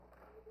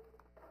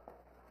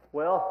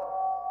Well,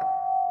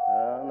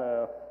 oh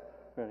no.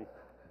 Ready?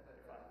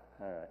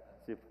 All right.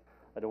 See if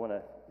I don't want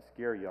to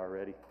scare you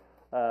already.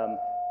 There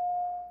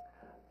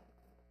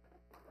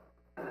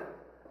we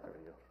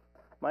go.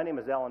 My name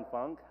is Alan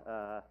Funk.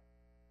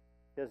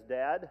 His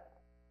dad,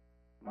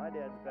 my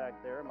dad's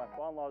back there. My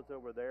father-in-law's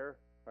over there.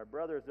 My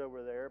brother's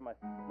over there. My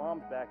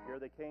mom's back here.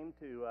 They came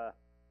to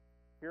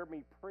hear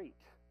me preach,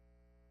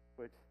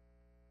 which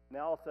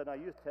now all of a sudden I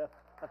used to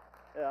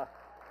have.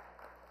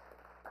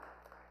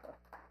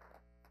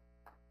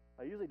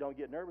 I usually don't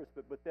get nervous,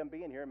 but with them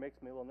being here, it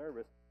makes me a little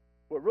nervous.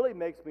 What really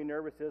makes me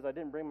nervous is I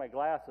didn't bring my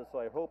glasses, so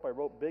I hope I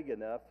wrote big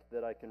enough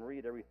that I can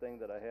read everything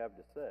that I have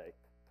to say.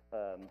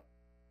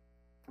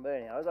 But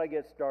anyhow, as I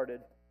get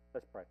started,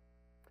 let's pray.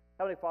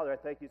 Heavenly Father, I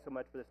thank you so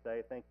much for this day.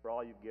 I thank you for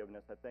all you've given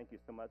us. I thank you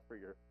so much for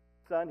your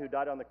Son who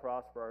died on the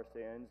cross for our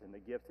sins and the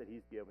gifts that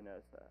he's given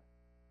us.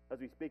 As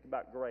we speak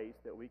about grace,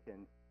 that we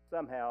can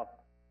somehow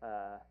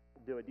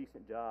do a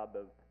decent job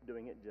of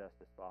doing it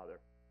justice,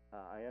 Father.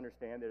 I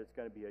understand that it's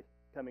going to be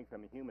coming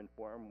from a human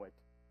form, which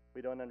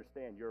we don't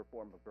understand your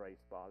form of grace,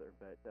 Father.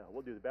 But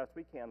we'll do the best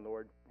we can,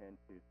 Lord, and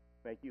to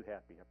make you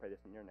happy. I pray this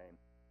in your name.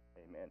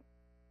 Amen.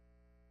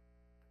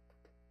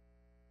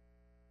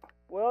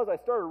 Well, as I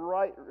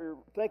started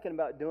thinking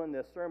about doing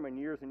this sermon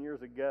years and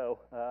years ago,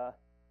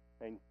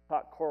 and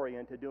taught Corey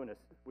into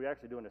we're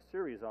actually doing a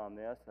series on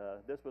this.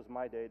 This was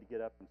my day to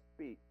get up and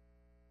speak.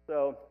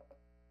 So,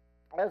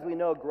 as we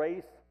know,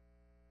 grace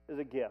is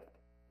a gift.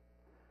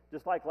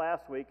 Just like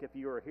last week, if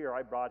you were here,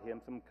 I brought him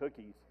some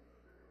cookies.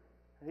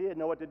 He didn't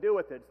know what to do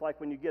with it. It's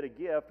like when you get a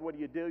gift, what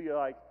do? You're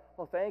like,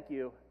 oh, thank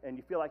you, and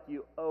you feel like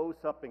you owe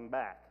something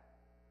back.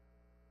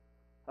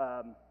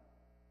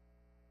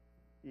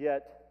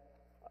 Yet,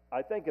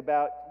 I think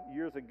about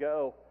years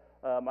ago,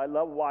 I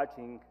love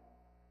watching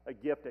a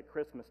gift at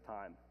Christmas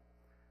time.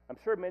 I'm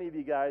sure many of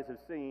you guys have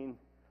seen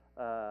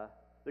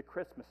The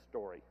Christmas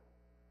Story.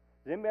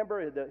 Do you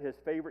remember his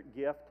favorite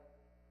gift?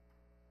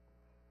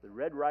 The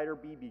Red Ryder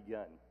BB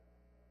gun.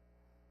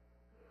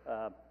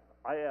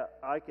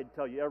 I could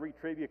tell you every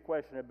trivia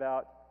question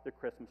about The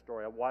Christmas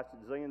Story. I've watched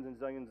it zillions and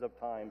zillions of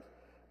times.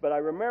 But I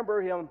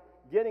remember him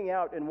getting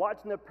out and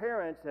watching the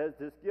parents as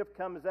this gift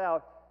comes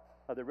out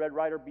of the Red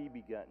Ryder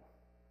BB gun.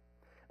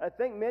 I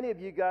think many of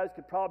you guys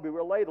could probably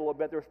relate a little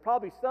bit. There's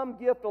probably some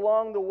gift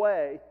along the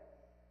way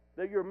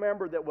that you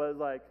remember that was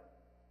like,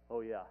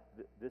 oh yeah,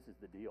 this is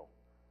the deal.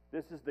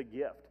 This is the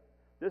gift.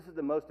 This is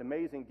the most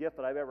amazing gift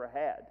that I've ever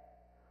had.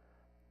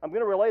 I'm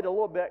going to relate a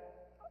little bit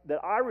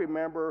that I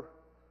remember.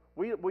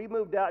 We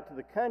moved out to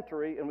the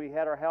country and we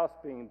had our house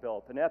being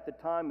built. And at the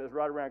time, it was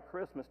right around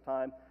Christmas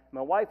time,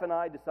 my wife and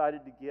I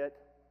decided to get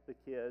the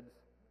kids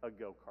a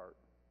go-kart.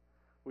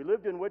 We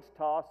lived in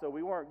Wichita, so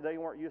they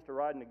weren't used to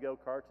riding the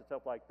go-karts and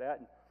stuff like that.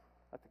 And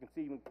I can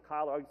see even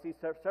Kyle, I can see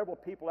several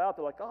people out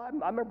there like, oh, I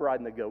remember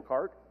riding the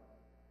go-kart.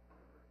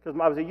 Because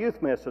I was a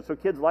youth minister, so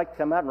kids like to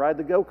come out and ride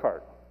the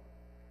go-kart.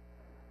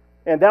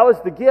 And that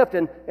was the gift,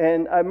 and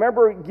I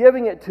remember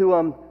giving it to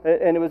them,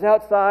 and it was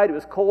outside, it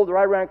was cold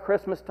right around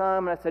Christmas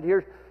time, and I said,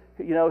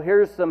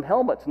 here's some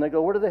helmets. And they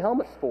go, what are the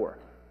helmets for?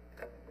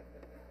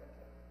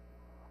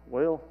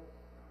 Well,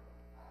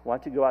 why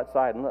don't you go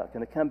outside and look?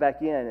 And they come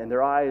back in, and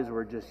their eyes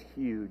were just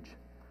huge.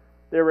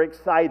 They were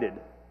excited.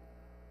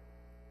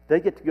 They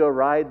get to go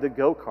ride the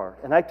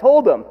go-kart. And I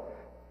told them,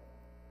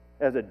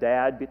 as a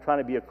dad, trying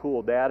to be a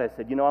cool dad, I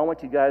said, I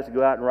want you guys to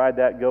go out and ride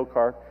that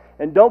go-kart.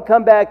 And don't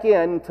come back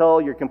in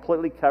until you're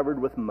completely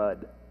covered with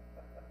mud.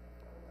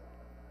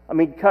 I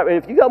mean,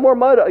 if you got more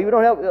mud, you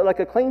don't have like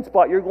a clean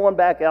spot, you're going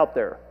back out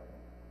there.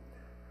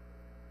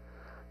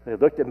 They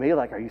looked at me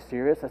like, are you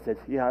serious? I said,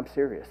 yeah, I'm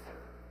serious.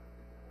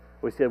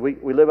 We said, we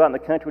live out in the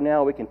country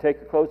now. We can take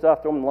your clothes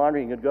off, throw them in the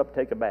laundry, and you can go up and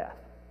take a bath.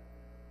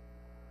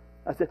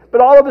 I said, but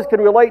all of us can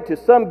relate to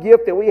some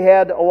gift that we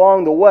had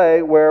along the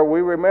way where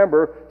we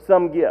remember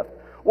some gift.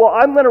 Well,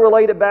 I'm going to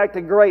relate it back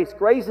to grace.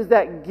 Grace is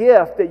that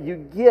gift that you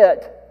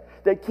get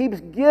that keeps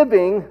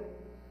giving,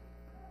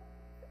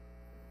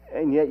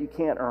 and yet you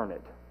can't earn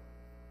it.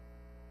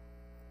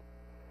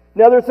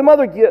 Now, there's some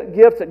other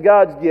gifts that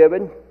God's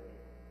given.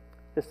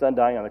 His Son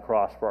dying on the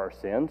cross for our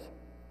sins.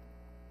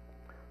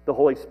 The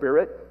Holy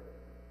Spirit.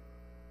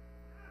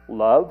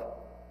 Love.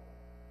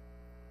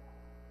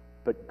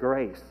 But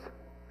grace.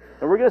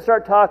 And we're going to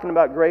start talking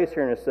about grace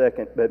here in a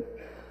second, but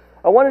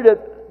I wanted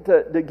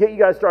to get you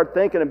guys to start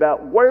thinking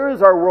about where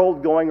is our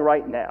world going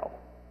right now?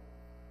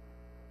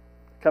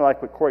 Kind of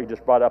like what Corey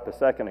just brought up a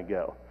second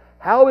ago.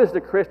 How is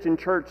the Christian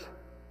church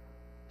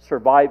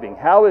surviving?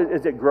 How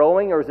is it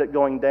growing or is it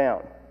going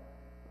down?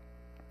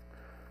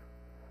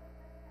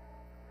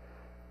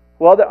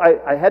 Well,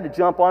 I had to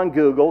jump on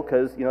Google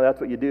because, that's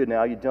what you do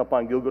now. You jump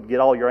on Google to get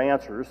all your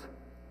answers.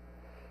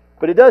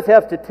 But it does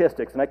have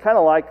statistics, and I kind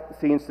of like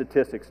seeing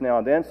statistics now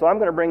and then, so I'm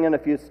going to bring in a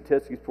few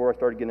statistics before I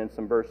start getting in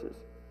some verses.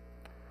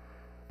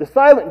 The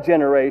silent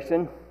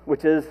generation,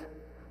 which is,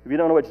 if you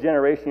don't know which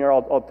generation you are,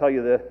 I'll tell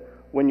you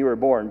when you were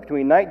born,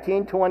 between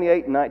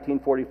 1928 and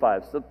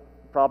 1945. So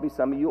probably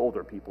some of you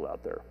older people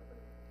out there.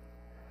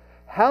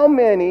 How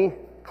many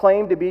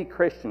claim to be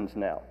Christians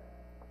now?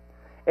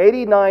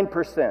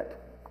 89%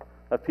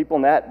 of people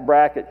in that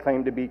bracket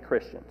claim to be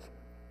Christians.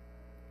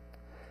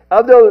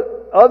 Of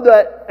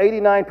that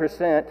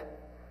 89%,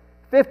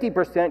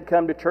 50%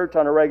 come to church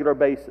on a regular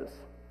basis.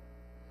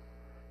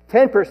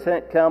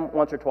 10% come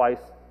once or twice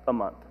a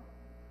month.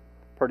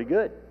 Pretty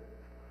good.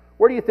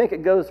 Where do you think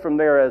it goes from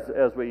there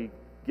as we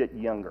get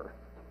younger?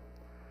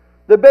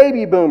 The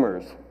baby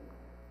boomers,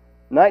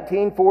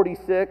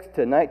 1946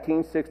 to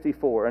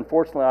 1964.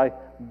 Unfortunately, I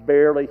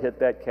barely hit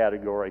that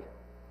category.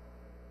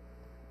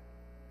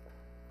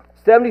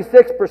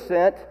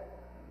 76%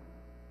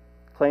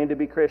 claim to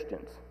be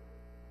Christians.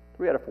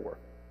 3 out of 4.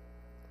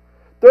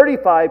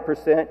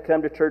 35%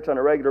 come to church on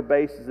a regular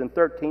basis, and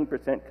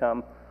 13%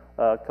 come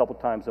a couple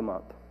times a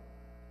month.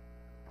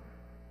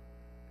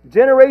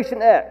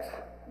 Generation X,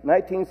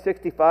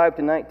 1965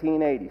 to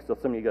 1980. So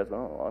some of you guys,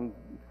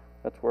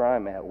 that's where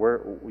I'm at. Where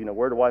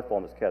do I fall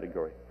in this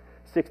category?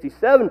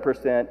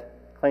 67%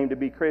 claim to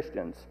be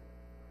Christians.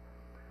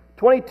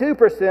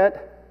 22%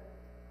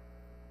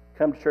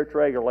 come to church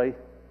regularly,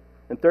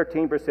 and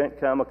 13%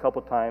 come a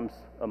couple times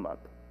a month.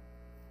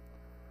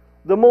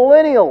 The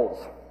millennials,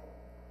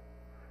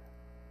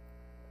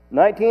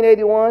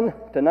 1981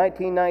 to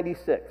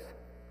 1996.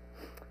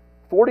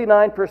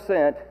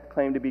 49%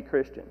 claim to be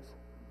Christians.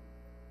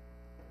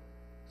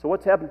 So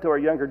what's happened to our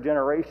younger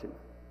generation?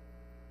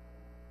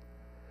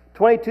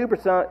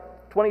 22%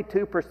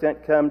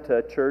 come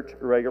to church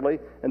regularly,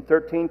 and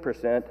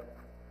 13%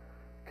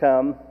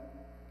 come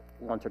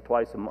once or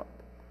twice a month.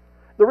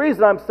 The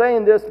reason I'm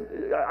saying this,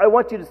 I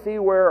want you to see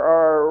where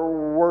our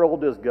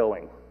world is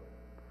going.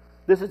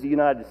 This is the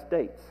United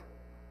States.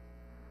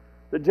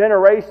 The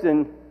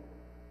generation,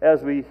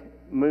 as we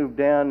move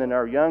down and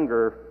are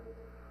younger,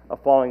 are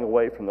falling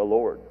away from the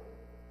Lord.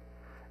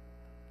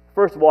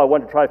 First of all, I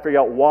want to try to figure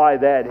out why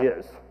that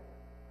is.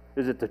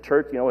 Is it the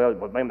church? We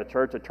blame the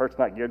church. The church's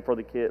not good for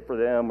the kid, for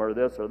them, or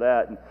this or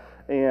that.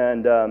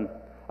 And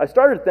I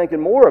started thinking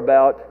more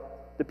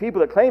about the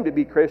people that claim to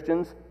be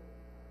Christians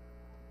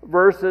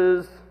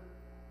versus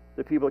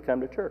the people that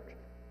come to church.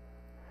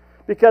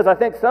 Because I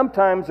think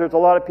sometimes there's a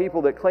lot of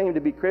people that claim to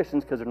be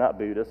Christians because they're not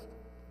Buddhist,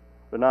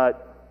 they're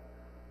not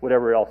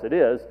whatever else it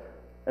is,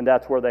 and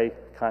that's where they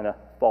kind of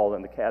fall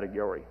in the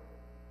category.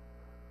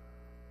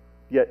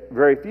 Yet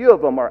very few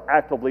of them are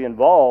actively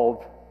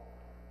involved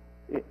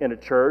in a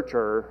church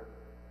or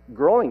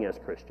growing as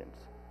Christians.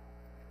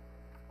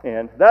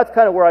 And that's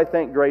kind of where I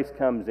think grace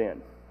comes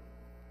in.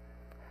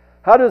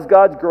 How does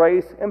God's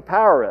grace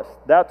empower us?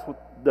 That's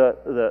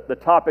the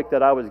topic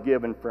that I was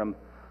given from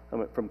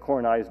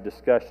Cornai's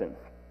discussion.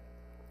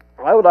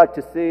 I would like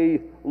to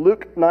see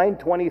Luke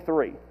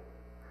 9:23.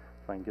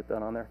 If I can get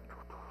that on there.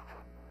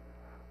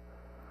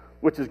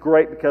 Which is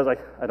great because I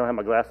don't have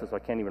my glasses, so I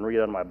can't even read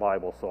out of my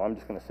Bible. So I'm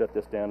just going to set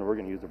this down and we're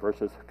going to use the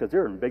verses because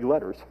they're in big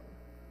letters.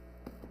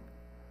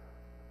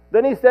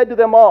 Then he said to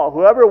them all,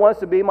 "Whoever wants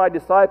to be my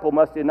disciple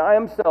must deny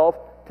himself,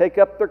 take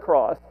up their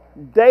cross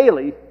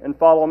daily, and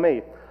follow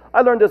me."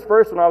 I learned this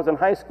verse when I was in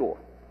high school,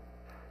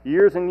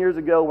 years and years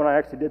ago when I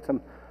actually did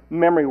some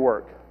memory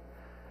work.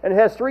 And it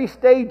has 3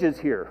 stages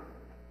here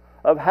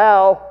of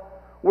how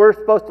we're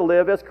supposed to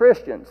live as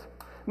Christians.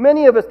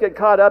 Many of us get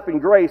caught up in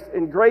grace,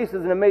 and grace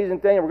is an amazing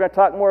thing, and we're going to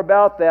talk more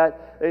about that.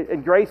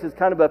 And grace is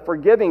kind of a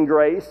forgiving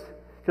grace,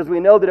 because we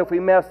know that if we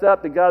mess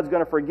up, that God's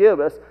going to forgive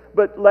us.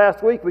 But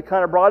last week we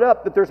kind of brought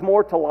up that there's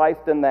more to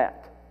life than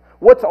that.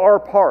 What's our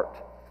part?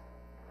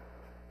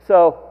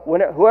 So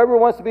whoever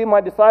wants to be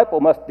my disciple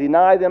must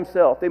deny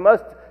themselves. They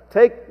must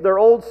take their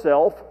old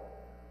self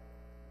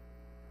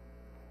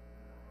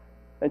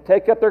and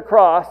take up their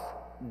cross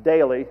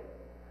daily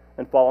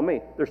and follow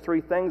me. There's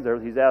 3 things there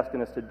he's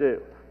asking us to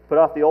do. Put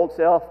off the old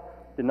self,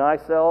 deny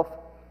self,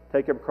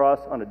 take up a cross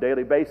on a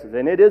daily basis.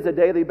 And it is a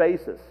daily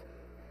basis.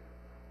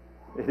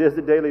 It is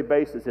a daily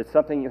basis. It's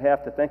something you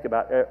have to think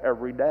about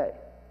every day.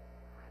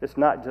 It's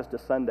not just a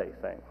Sunday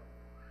thing.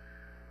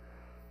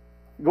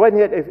 Go ahead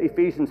and hit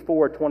Ephesians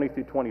 4:20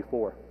 through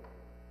 24.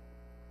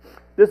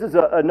 This is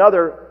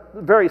another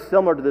very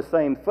similar to the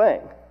same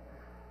thing.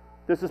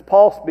 This is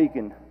Paul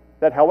speaking.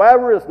 That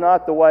however is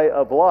not the way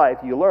of life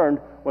you learned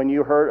when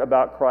you heard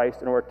about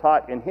Christ and were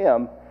taught in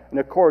Him in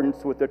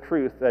accordance with the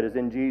truth that is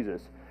in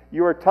Jesus.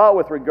 You were taught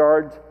with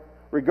regard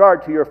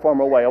to your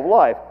former way of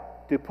life,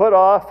 to put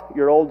off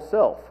your old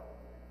self,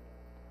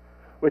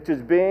 which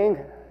is being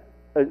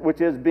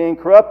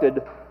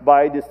corrupted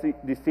by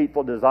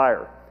deceitful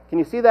desire. Can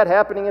you see that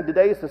happening in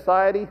today's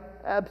society?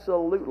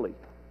 Absolutely.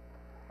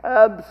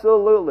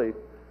 Absolutely.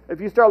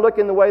 If you start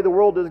looking the way the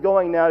world is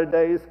going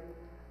nowadays,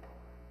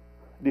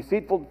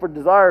 deceitful for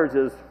desires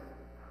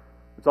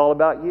it's all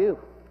about you.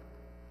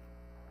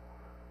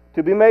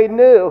 To be made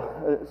new,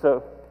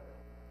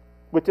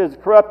 which is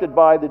corrupted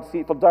by the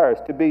deceitful desires,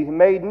 to be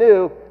made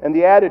new in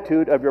the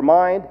attitude of your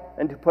mind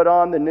and to put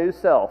on the new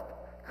self,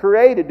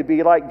 created to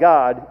be like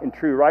God in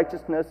true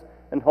righteousness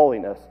and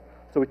holiness.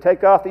 So we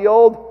take off the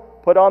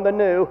old, put on the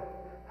new.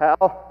 How?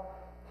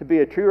 To be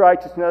a true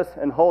righteousness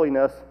and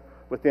holiness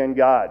within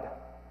God.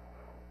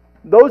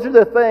 Those are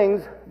the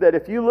things that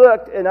if you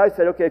looked and I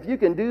said, okay, if you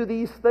can do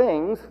these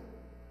things,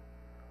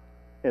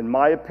 in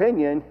my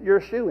opinion, you're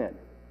a shoo-in.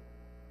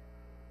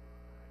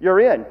 You're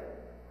in.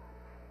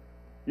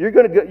 You're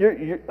going to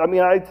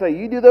go, I'd say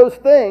you do those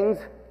things,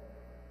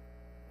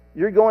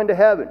 you're going to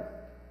heaven.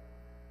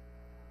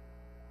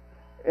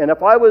 And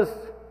if I was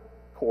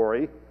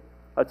Corey,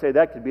 I'd say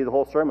that could be the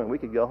whole sermon. We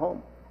could go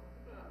home.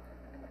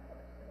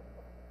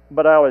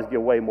 But I always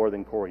give way more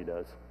than Corey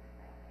does.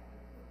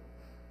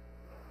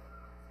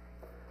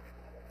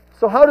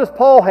 So how does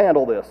Paul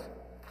handle this?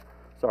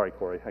 Sorry,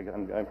 Corey.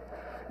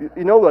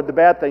 You know what the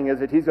bad thing is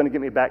that he's going to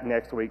get me back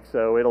next week,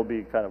 so it'll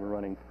be kind of a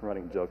running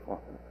joke,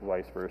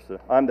 vice versa.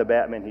 I'm the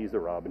Batman, he's the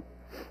Robin.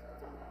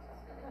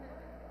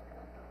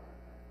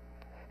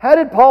 How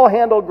did Paul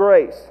handle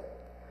grace?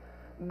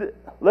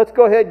 Let's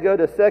go ahead and go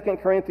to 2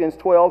 Corinthians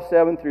 12,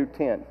 7 through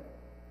 10.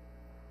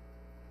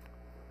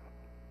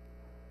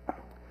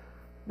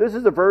 This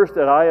is a verse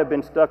that I have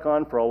been stuck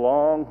on for a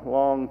long,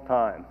 long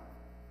time.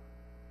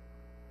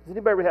 Does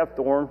anybody ever have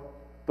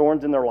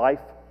thorns in their life?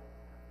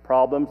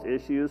 Problems,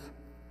 issues?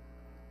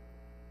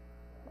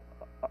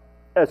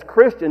 As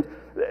Christians,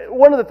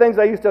 one of the things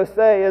I used to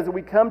say is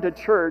we come to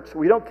church,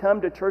 we don't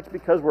come to church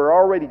because we're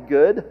already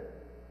good.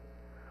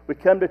 We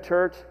come to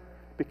church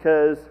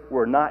because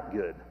we're not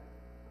good.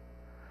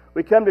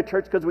 We come to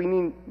church because we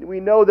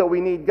know that we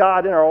need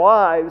God in our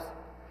lives,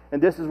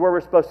 and this is where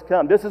we're supposed to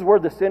come. This is where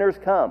the sinners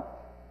come.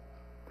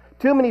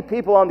 Too many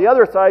people on the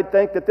other side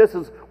think that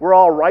we're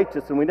all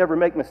righteous and we never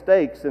make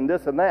mistakes and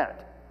this and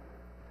that.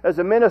 As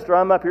a minister,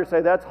 I'm up here to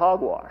say that's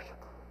hogwash.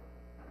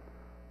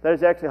 That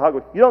is actually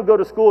hogwash. You don't go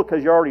to school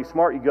because you're already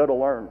smart, you go to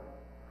learn.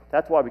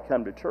 That's why we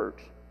come to church.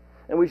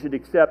 And we should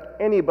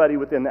accept anybody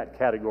within that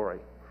category.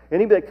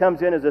 Anybody that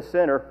comes in as a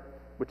sinner,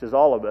 which is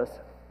all of us,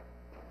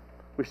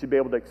 we should be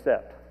able to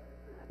accept.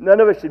 None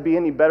of us should be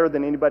any better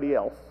than anybody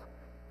else.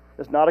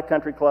 It's not a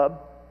country club.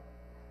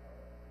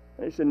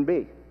 And it shouldn't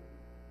be.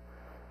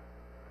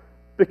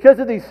 Because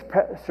of these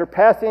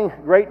surpassing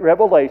great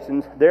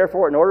revelations,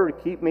 therefore, in order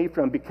to keep me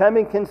from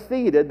becoming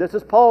conceited, this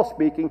is Paul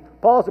speaking.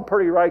 Paul's a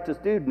pretty righteous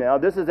dude now.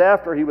 This is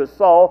after he was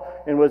Saul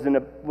and was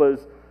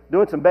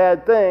doing some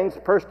bad things,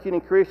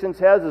 persecuting Christians,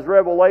 has his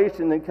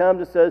revelation, and comes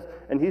and says,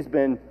 and he's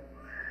been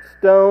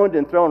stoned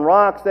and thrown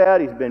rocks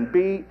at, he's been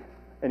beat,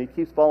 and he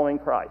keeps following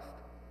Christ.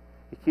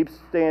 He keeps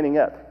standing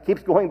up,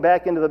 keeps going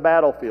back into the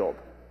battlefield.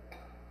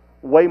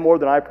 Way more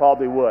than I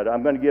probably would.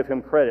 I'm going to give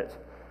him credit.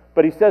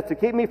 But he says, to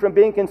keep me from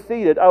being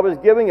conceited, I was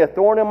giving a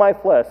thorn in my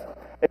flesh,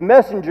 a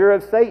messenger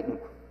of Satan.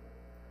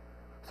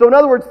 So in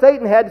other words,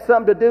 Satan had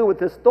something to do with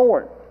this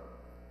thorn.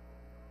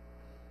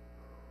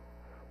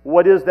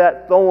 What is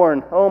that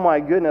thorn? Oh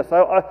my goodness.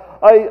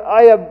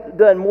 I have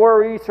done more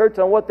research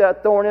on what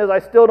that thorn is. I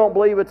still don't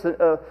believe it's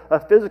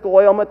a physical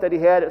ailment that he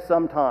had at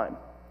some time.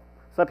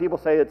 Some people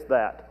say it's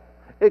that.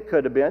 It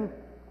could have been.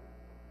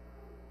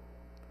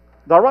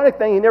 The ironic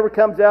thing, he never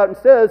comes out and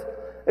says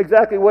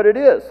exactly what it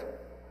is.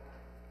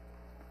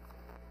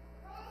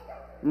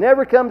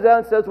 Never comes out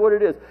and says what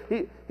it is.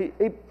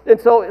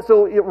 And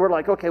so we're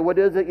like, okay, what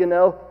is it,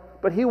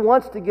 But he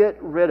wants to get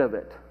rid of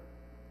it.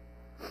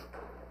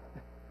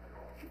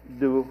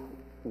 Do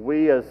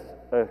we as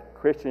a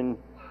Christian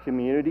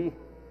community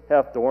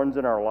have thorns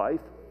in our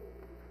life?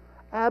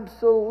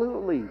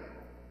 Absolutely.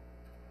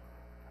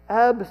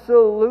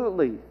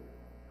 Absolutely.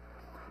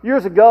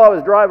 Years ago, I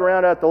was driving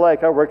around at the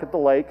lake. I work at the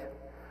lake.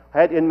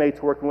 I had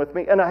inmates working with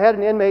me, and I had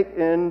an inmate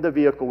in the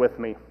vehicle with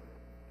me.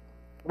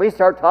 We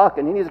start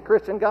talking, and he's a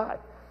Christian guy.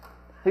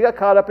 He got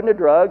caught up into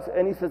drugs,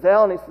 and he says,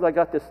 Alan, I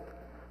got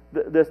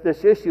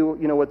this issue,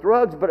 with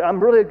drugs, but I'm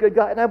really a good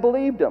guy, and I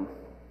believed him.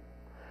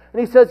 And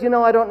he says,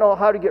 I don't know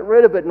how to get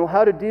rid of it and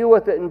how to deal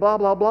with it and blah,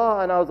 blah,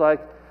 blah. And I was like,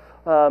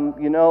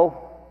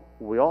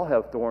 we all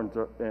have thorns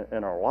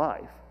in our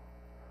life.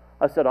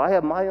 I said, I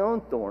have my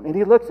own thorn. And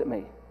he looks at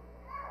me.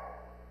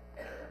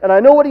 And I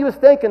know what he was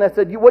thinking. I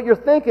said, what you're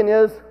thinking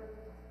is,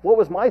 what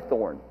was my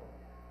thorn?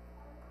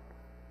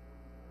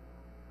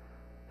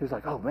 He was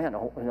like, oh man,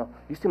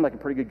 you seem like a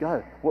pretty good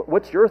guy.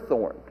 What's your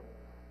thorn?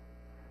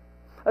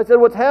 I said,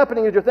 what's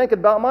happening is you're thinking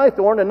about my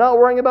thorn and not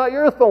worrying about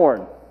your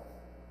thorn.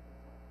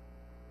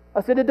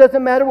 I said, it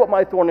doesn't matter what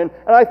my thorn is.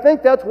 And I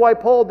think that's why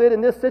Paul did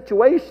in this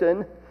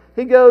situation.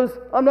 He goes,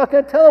 I'm not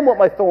going to tell him what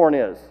my thorn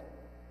is.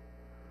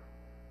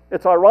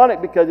 It's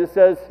ironic because it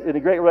says in the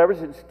Great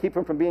Revelation, keep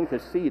him from being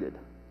conceited.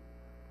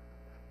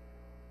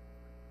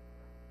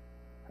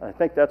 I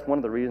think that's one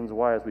of the reasons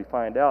why, as we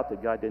find out,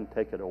 that God didn't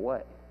take it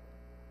away.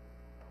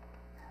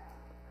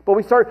 But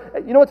we start,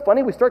 what's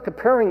funny? We start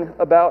comparing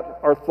about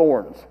our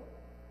thorns.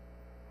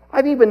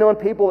 I've even known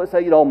people that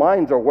say,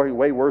 mines are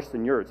way worse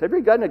than yours. Have you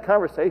ever gotten a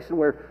conversation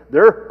where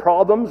their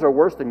problems are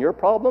worse than your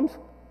problems?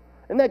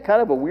 Isn't that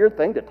kind of a weird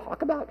thing to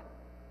talk about?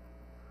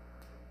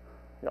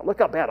 Look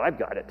how bad I've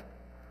got it.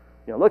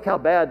 Look how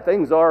bad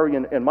things are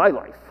in my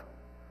life.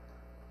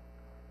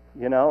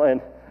 And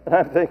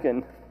I'm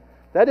thinking,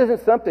 that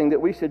isn't something that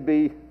we should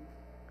be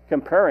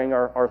comparing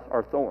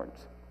our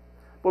thorns.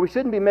 But we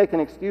shouldn't be making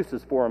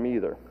excuses for them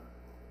either.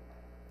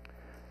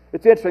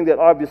 It's interesting that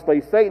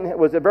obviously Satan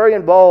was very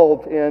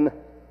involved in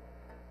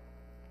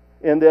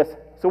this.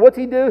 So what's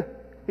he do?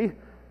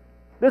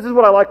 This is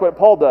what I like what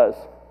Paul does.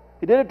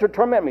 He did it to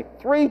torment me.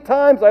 3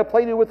 times I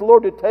pleaded with the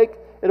Lord to take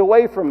it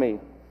away from me.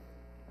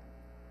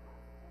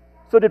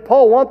 So did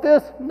Paul want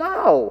this?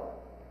 No.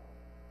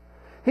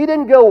 He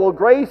didn't go, well,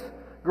 grace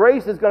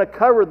is going to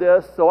cover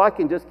this so I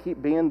can just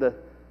keep being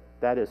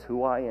that is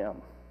who I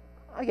am.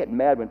 I get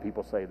mad when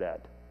people say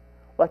that.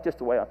 That's just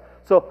the way I am.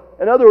 So,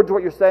 in other words,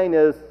 what you're saying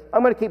is,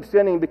 I'm going to keep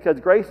sinning because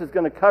grace is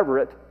going to cover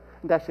it,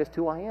 and that's just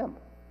who I am.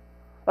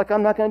 Like,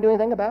 I'm not going to do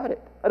anything about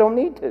it. I don't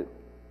need to.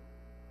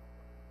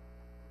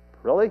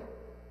 Really?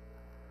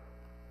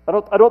 I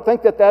don't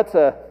think that's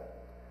a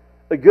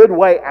good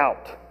way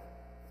out.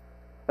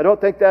 I don't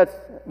think that's,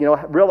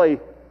 really.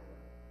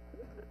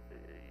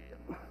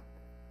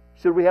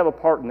 Should we have a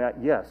part in that?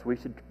 Yes, we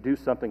should do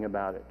something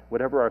about it,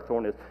 whatever our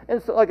thorn is.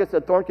 And so, like I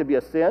said, thorn could be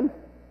a sin.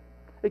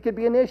 It could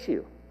be an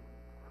issue.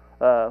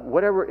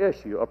 Whatever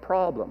issue, a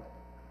problem.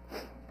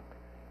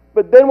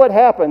 But then what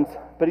happens?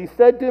 But he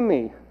said to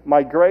me,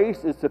 my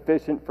grace is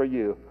sufficient for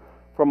you,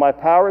 for my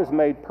power is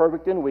made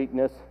perfect in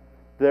weakness.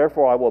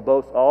 Therefore I will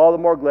boast all the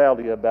more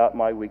gladly about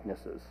my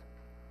weaknesses.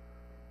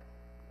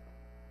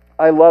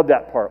 I love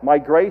that part. My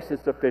grace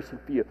is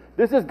sufficient for you.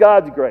 This is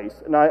God's grace.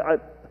 And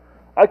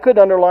I could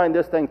underline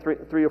this thing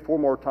 3 or 4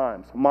 more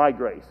times. My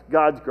grace,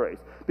 God's grace.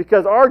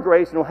 Because our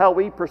grace and how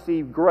we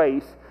perceive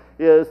grace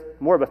is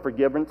more of a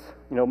forgiveness.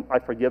 I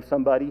forgive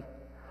somebody.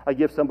 I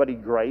give somebody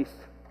grace.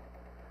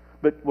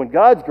 But when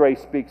God's grace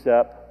speaks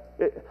up,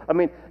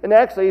 and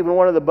actually even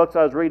one of the books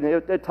I was reading,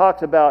 it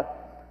talks about,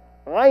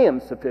 I am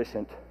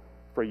sufficient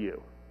for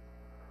you.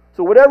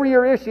 So whatever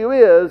your issue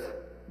is,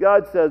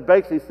 God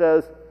basically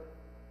says,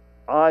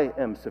 I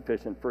am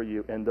sufficient for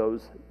you in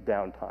those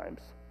down times.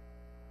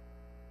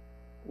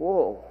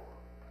 Whoa.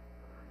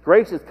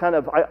 Grace is kind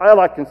of, I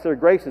like to consider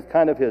grace as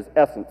kind of his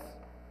essence.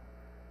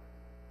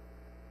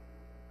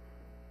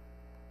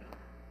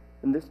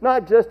 And it's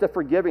not just a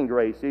forgiving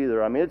grace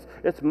either.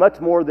 It's much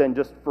more than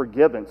just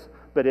forgiveness.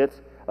 But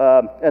it's,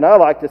 and I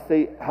like to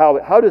see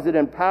how does it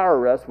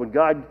empower us when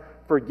God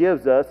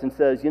forgives us and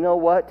says, you know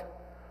what?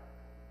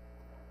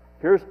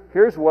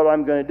 Here's what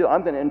I'm going to do.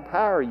 I'm going to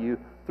empower you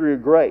through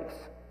grace.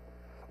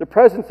 The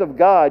presence of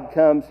God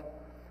comes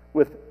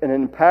with an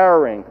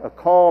empowering, a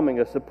calming,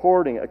 a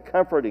supporting, a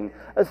comforting,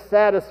 a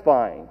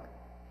satisfying.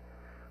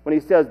 When he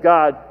says,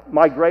 God,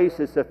 my grace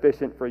is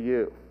sufficient for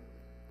you.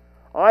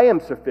 I am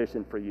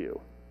sufficient for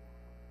you.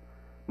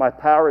 My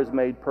power is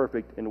made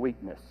perfect in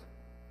weakness.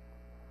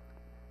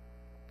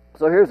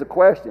 So here's a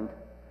question.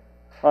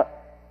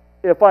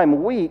 If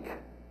I'm weak,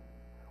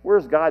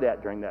 where's God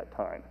at during that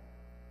time?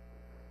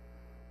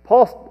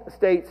 Paul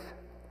states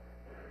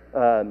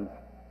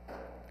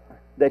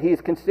that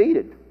he's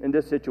conceded in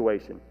this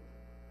situation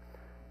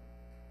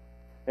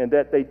and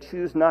that they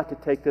choose not to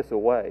take this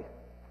away.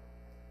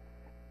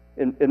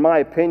 In my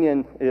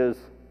opinion, is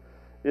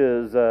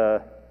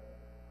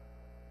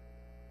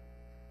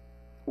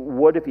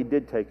what if he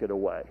did take it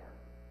away?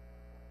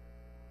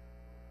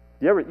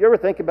 You ever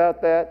think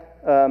about that?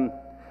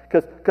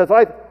 Because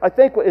I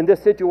think in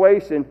this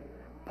situation,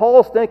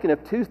 Paul's thinking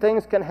if 2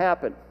 things can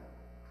happen.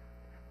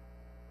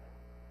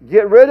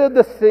 Get rid of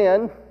the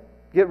sin,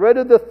 get rid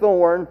of the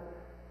thorn,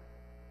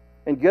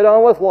 and get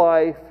on with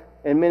life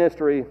and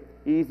ministry,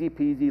 easy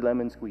peasy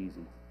lemon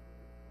squeezy.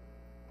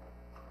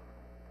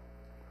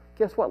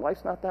 Guess what?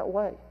 Life's not that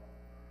way.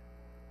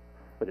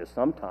 But it's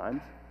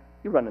sometimes.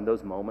 You run in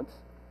those moments.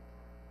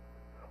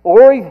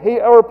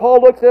 Or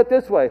Paul looks at it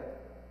this way.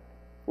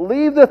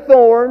 Leave the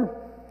thorn,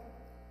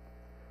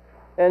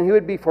 and he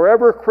would be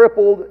forever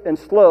crippled and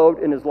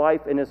slowed in his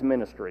life and his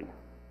ministry.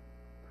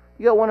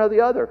 You got one or the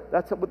other.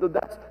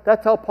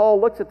 That's how Paul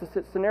looks at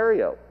the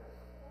scenario.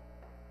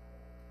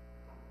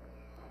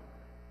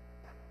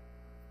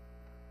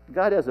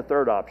 God has a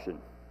third option.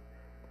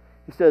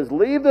 He says,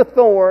 leave the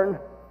thorn,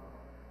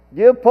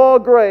 give Paul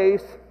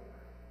grace,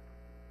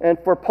 and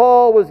for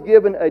Paul was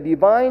given a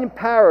divine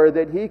power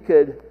that he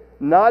could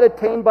not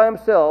attain by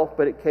himself,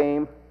 but it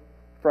came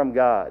from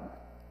God.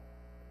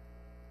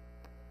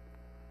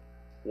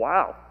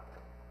 Wow.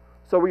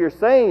 So what you're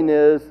saying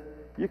is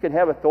you can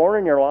have a thorn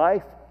in your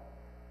life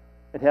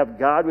and have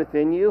God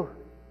within you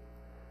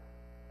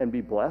and be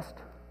blessed?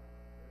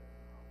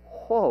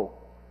 Whoa.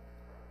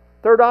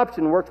 Third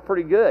option works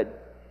pretty good.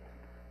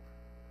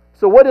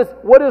 So what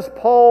is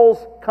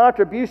Paul's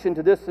contribution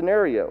to this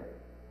scenario?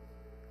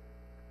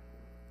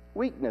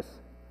 Weakness.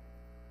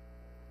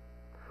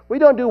 We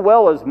don't do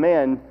well as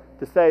men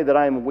to say that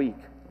I'm weak.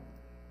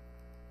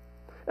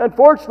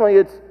 Unfortunately,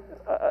 it's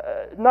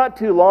not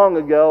too long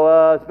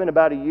ago, it's been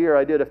about a year,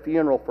 I did a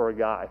funeral for a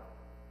guy.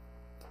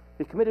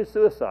 He committed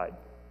suicide.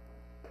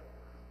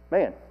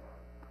 Man,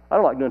 I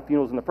don't like doing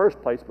funerals in the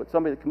first place, but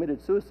somebody that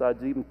committed suicide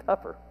is even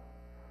tougher.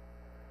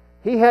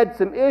 He had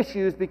some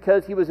issues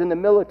because he was in the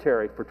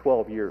military for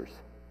 12 years.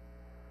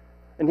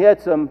 And he had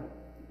some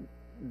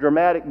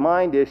dramatic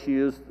mind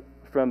issues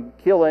from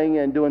killing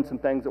and doing some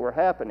things that were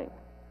happening.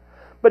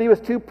 But he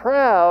was too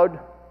proud,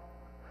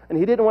 and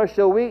he didn't want to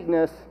show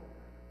weakness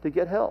to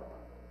get help.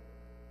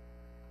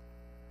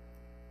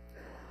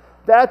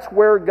 That's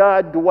where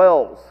God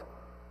dwells.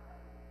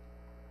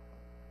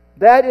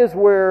 That is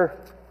where,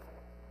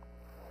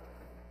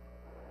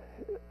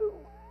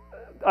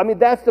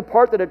 that's the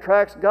part that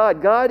attracts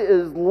God. God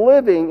is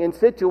living in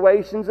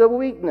situations of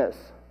weakness.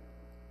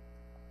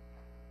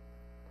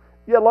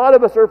 Yeah, a lot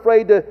of us are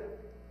afraid to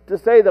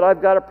say that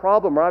I've got a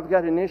problem or I've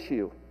got an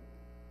issue.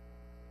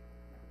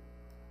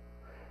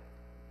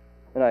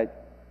 And I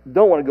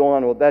don't want to go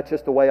on, well, that's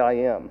just the way I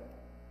am.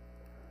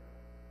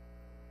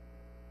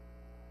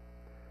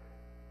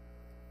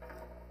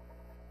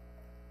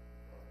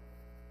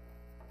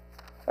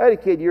 I had a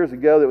kid years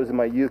ago that was in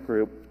my youth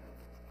group.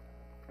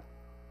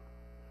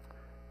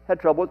 Had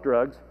trouble with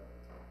drugs.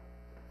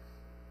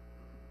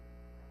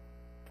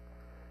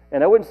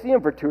 And I wouldn't see him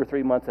for 2 or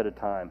 3 months at a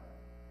time.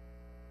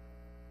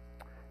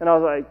 And I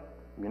was like,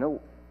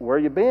 where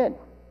you been?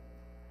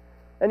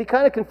 And he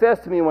kind of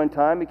confessed to me one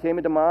time. He came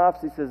into my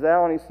office. He says,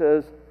 Alan, he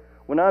says,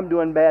 when I'm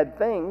doing bad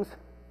things,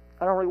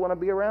 I don't really want to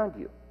be around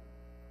you.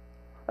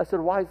 I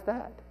said, why is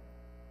that?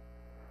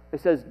 He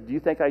says, do you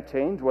think I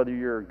change whether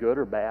you're good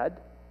or bad?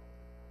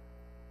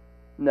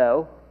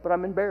 No, but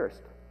I'm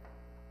embarrassed.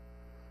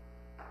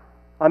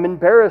 I'm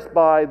embarrassed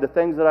by the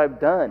things that I've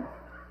done.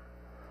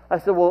 I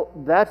said, well,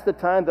 that's the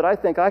time that I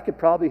think I could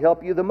probably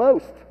help you the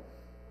most.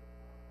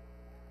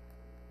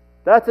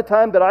 That's the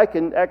time that I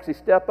can actually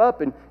step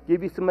up and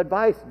give you some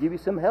advice, give you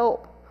some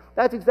help.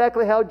 That's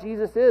exactly how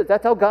Jesus is.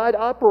 That's how God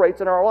operates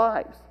in our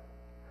lives.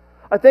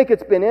 I think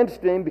it's been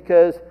interesting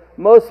because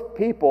most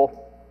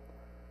people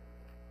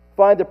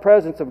find the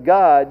presence of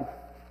God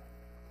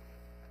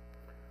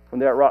when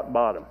they're at rock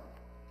bottom.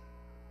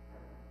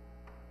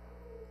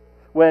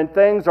 When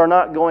things are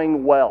not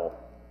going well.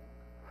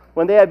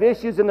 When they have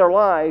issues in their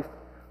life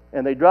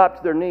and they drop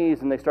to their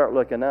knees and they start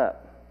looking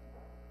up.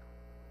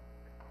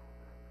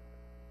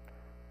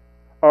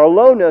 Our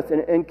aloneness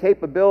and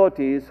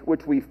incapabilities,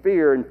 which we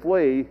fear and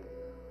flee,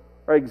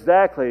 are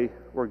exactly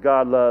where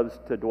God loves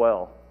to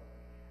dwell.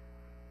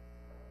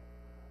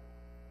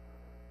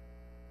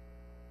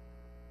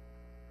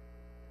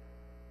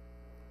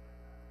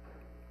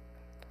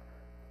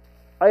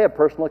 I have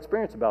personal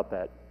experience about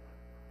that.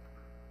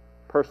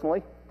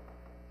 Personally,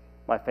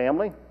 my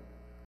family,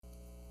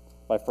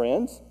 my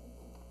friends,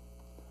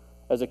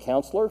 as a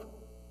counselor,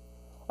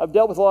 I've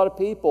dealt with a lot of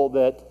people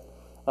that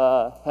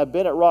have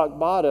been at rock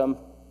bottom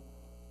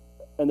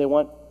and they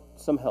want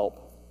some help.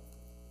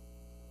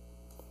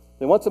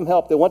 They want some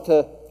help. They want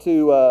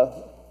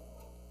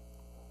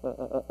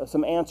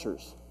some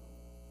answers.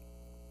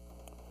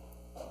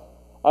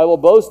 I will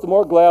boast the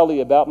more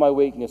gladly about my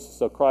weaknesses,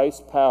 so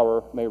Christ's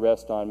power may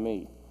rest on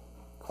me.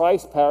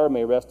 Christ's power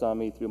may rest on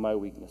me through my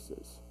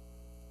weaknesses.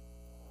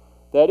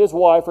 That is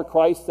why, for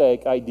Christ's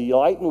sake, I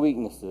delight in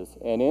weaknesses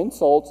and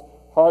insults,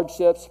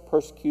 hardships,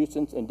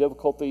 persecutions, and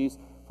difficulties,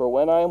 for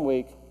when I am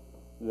weak,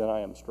 then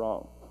I am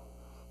strong.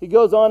 He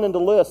goes on into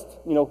list,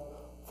 4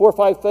 or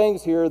 5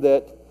 things here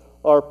that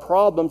are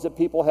problems that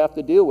people have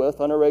to deal with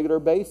on a regular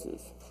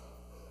basis.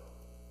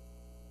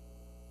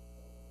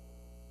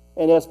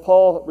 And as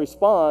Paul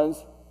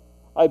responds,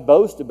 I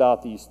boast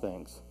about these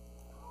things.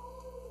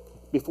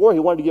 Before he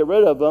wanted to get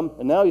rid of them,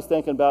 and now he's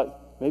thinking about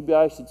maybe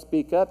I should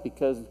speak up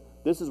because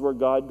this is where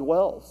God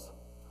dwells.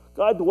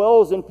 God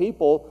dwells in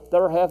people that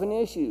are having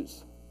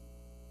issues.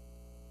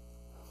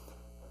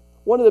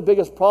 One of the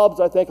biggest problems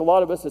I think a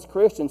lot of us as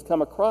Christians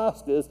come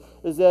across is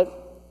that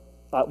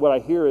what I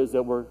hear is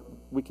that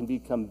we can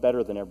become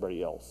better than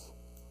everybody else.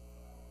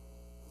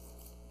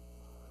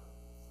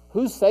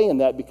 Who's saying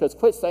that? Because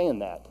quit saying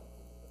that.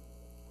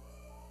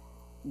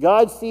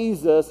 God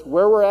sees us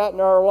where we're at in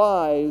our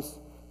lives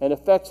and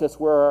affects us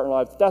where we're at in our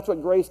lives. That's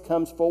what grace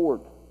comes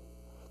forward.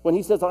 When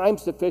he says, I'm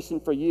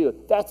sufficient for you,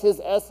 that's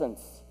his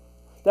essence.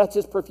 That's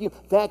his perfume.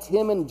 That's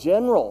him in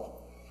general.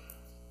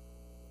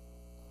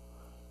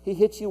 He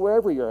hits you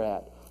wherever you're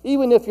at.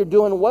 Even if you're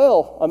doing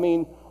well.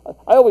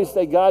 I always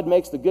say God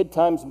makes the good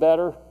times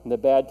better and the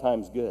bad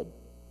times good.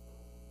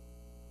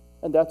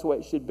 And that's the way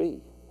it should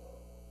be.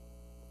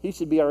 He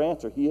should be our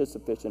answer. He is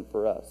sufficient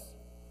for us.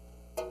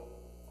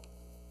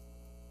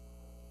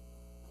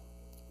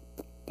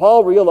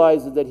 Paul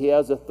realizes that he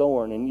has a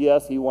thorn, and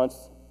yes, he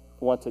wants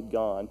it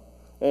gone.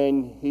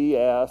 And he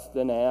asks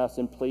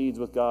and pleads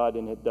with God,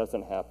 and it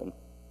doesn't happen.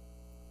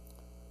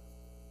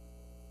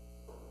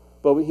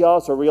 But he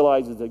also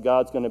realizes that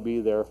God's going to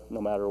be there no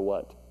matter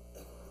what.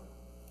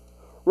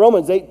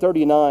 Romans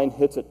 8:39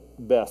 hits it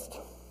best.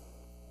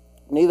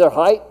 Neither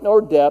height nor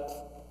depth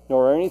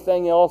nor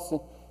anything else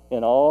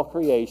in all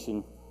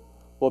creation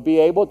will be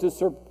able to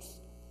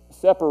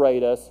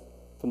separate us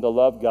from the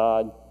love of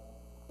God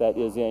that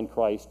is in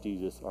Christ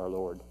Jesus our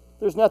Lord.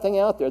 There's nothing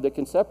out there that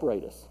can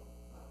separate us.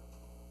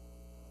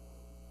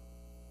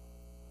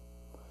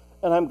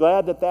 And I'm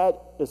glad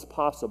that is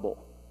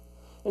possible.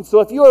 And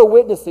so if you are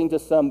witnessing to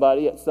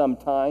somebody at some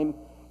time,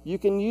 you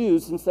can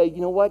use and say,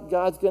 you know what,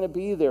 God's going to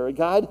be there.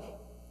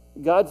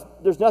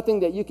 There's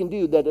nothing that you can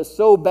do that is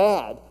so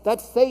bad.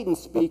 That's Satan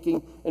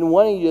speaking and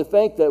wanting you to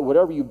think that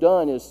whatever you've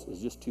done is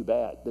just too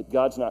bad, that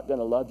God's not going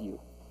to love you.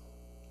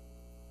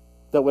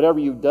 That whatever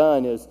you've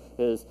done is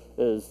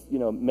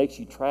makes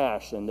you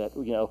trash, and that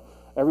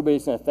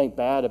everybody's going to think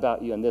bad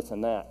about you and this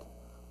and that.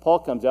 Paul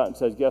comes out and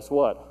says, guess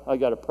what? I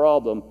got a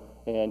problem,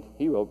 and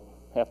he wrote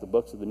half the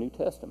books of the New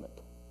Testament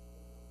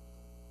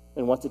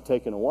and wants it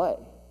taken away.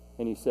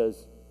 And he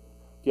says,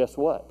 guess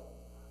what?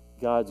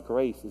 God's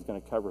grace is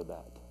going to cover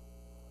that.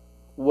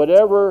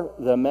 Whatever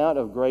the amount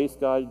of grace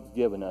God's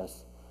given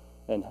us,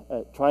 and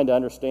trying to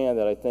understand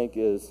that, I think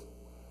is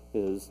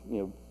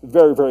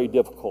very, very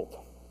difficult.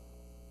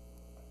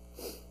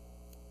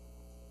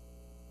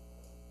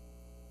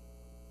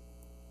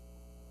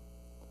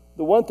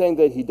 The one thing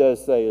that he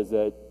does say is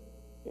that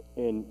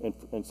in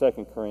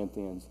 2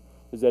 Corinthians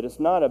is that it's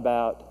not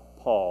about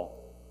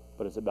Paul,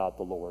 but it's about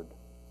the Lord.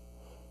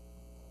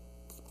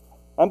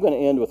 I'm going to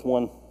end with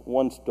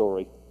one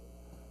story.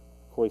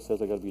 Corey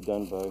says I got to be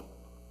done by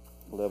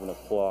 11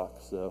 o'clock,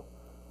 so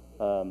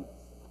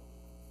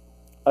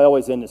I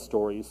always end with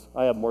stories.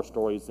 I have more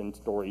stories than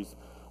stories.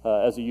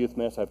 As a youth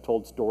minister, I've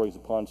told stories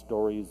upon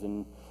stories,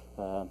 and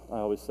I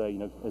always say,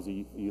 as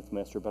a youth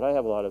minister, but I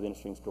have a lot of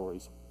interesting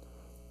stories.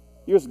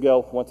 Years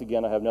ago, once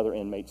again, I have another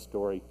inmate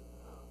story.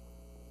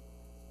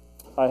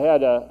 I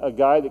had a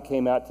guy that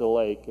came out to the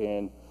lake,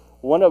 and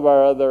one of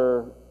our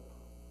other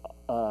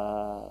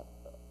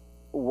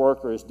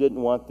workers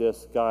didn't want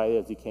this guy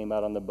as he came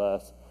out on the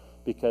bus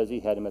because he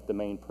had him at the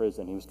main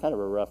prison. He was kind of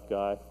a rough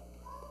guy.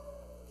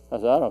 I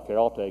said, I don't care,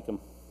 I'll take him.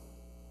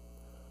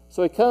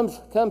 So he comes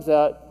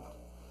out,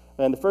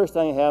 and the first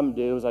thing I have him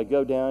do is I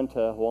go down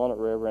to Walnut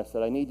River, and I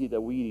said, I need you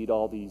to weed eat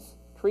all these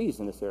trees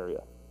in this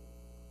area.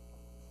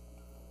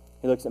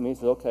 He looks at me and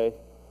says, okay.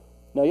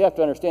 Now, you have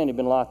to understand, he'd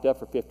been locked up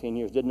for 15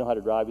 years, didn't know how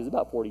to drive. He was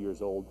about 40 years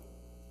old.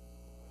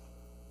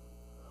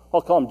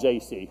 I'll call him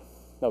JC.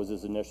 That was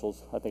his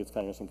initials. I think it's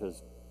kind of interesting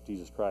because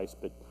Jesus Christ,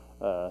 but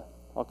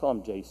I'll call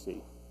him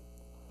JC.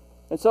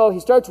 And so he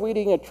starts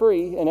weeding a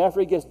tree, and after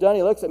he gets done,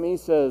 he looks at me and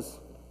says, do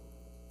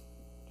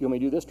you want me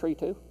to do this tree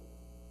too?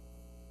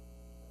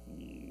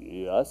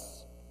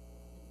 Yes.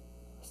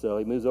 So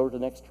he moves over to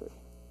the next tree.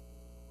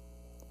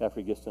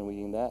 After he gets done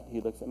weeding that,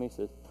 he looks at me and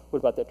says, what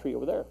about that tree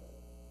over there?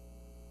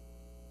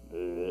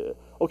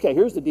 Okay,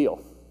 here's the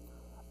deal.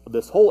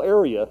 This whole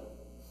area,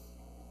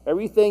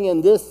 everything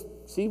in this,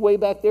 see way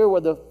back there where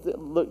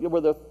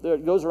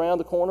it goes around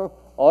the corner,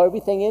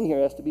 everything in here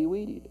has to be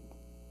weed eated.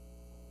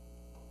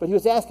 But he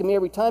was asking me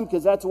every time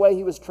because that's the way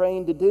he was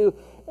trained to do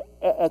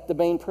at the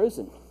main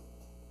prison.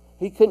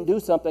 He couldn't do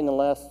something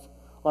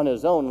on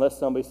his own unless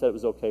somebody said it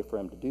was okay for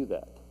him to do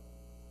that.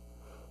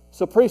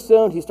 So pretty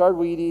soon he started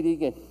weed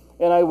eating,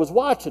 and I was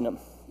watching him,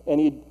 and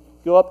he'd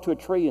go up to a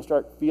tree and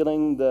start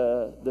feeling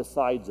the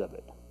sides of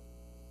it.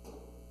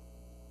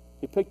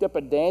 He picked up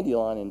a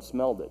dandelion and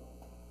smelled it.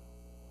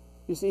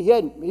 You see,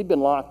 he'd been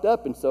locked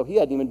up, and so he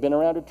hadn't even been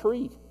around a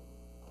tree.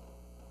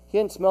 He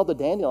hadn't smelled the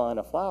dandelion,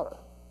 a flower.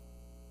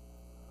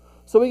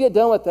 So we get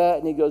done with that,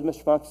 and he goes,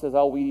 Mr. Funk says,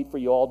 I'll weed eat for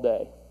you all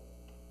day.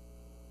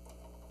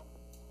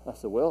 I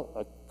said, well,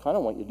 I kind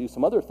of want you to do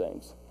some other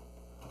things.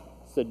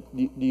 I said,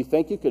 do you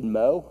think you could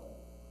mow?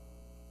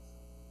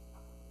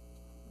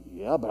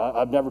 Yeah, but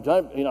I've never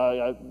done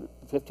it.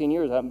 15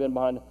 years I haven't been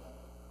behind,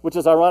 which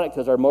is ironic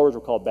because our mowers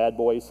were called Bad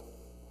Boys.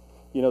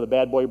 The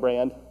Bad Boy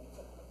brand.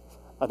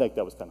 I think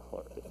that was kind of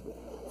hilarious.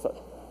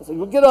 So I said,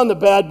 well, get on the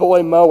Bad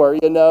Boy mower,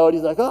 and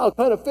he's like, oh,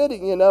 kind of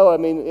fitting,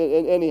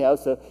 anyhow.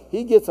 So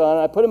he gets on,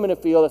 I put him in a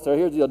field. I said,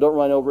 here's the deal, don't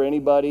run over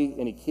anybody,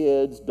 any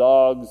kids,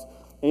 dogs,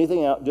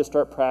 anything out, just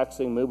start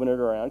practicing, moving it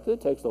around, because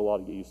it takes a while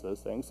to get used to those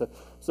things.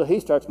 So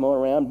he starts mowing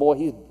around. Boy,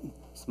 he's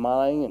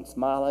smiling and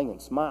smiling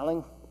and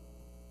smiling.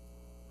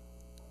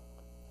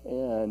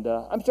 And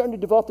I'm starting to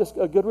develop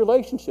a good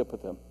relationship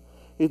with him.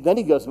 Then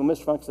he goes, well,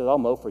 Mr. Funk says, I'll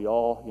mow for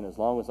y'all, as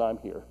long as I'm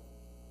here.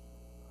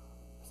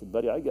 I said,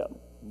 buddy, I got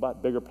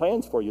bigger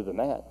plans for you than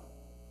that.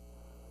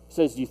 He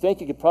says, do you think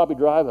you could probably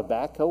drive a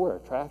backhoe or a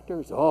tractor?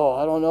 He said, oh,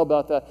 I don't know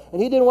about that.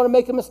 And he didn't want to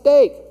make a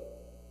mistake.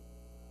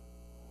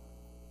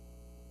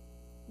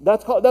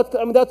 That's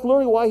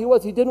literally why he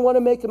was. He didn't want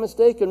to make a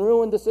mistake and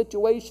ruin the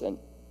situation.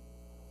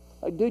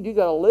 Like, dude, you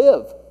got to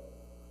live.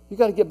 You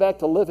got to get back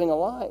to living a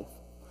life.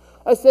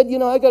 I said,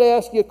 I got to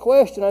ask you a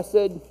question. I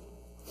said,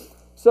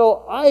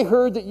 so I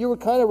heard that you were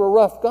kind of a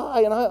rough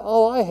guy, and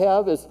all I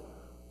have is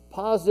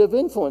positive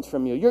influence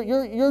from you.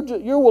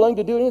 You're willing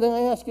to do anything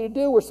I ask you to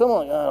do, or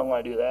someone like, I don't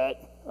want to do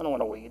that. I don't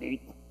want to weed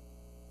eat.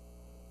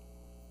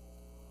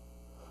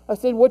 I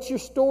said, what's your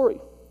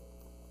story?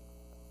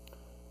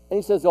 And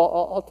he says,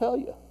 I'll tell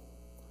you.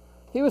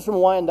 He was from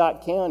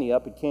Wyandotte County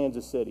up in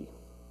Kansas City.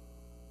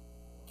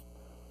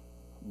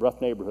 Rough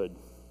neighborhood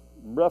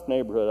up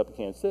in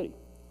Kansas City.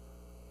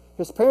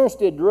 His parents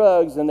did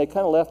drugs, and they kind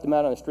of left him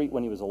out on the street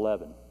when he was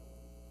 11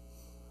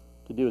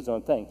 to do his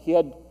own thing. He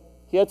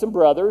had some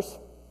brothers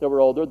that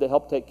were older that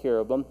helped take care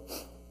of him.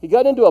 He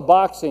got into a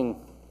boxing.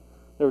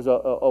 There was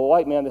a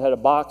white man that had a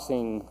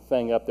boxing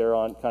thing up there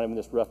on kind of in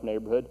this rough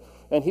neighborhood,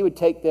 and he would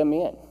take them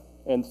in,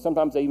 and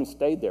sometimes they even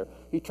stayed there.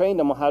 He trained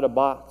them on how to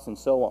box and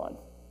so on.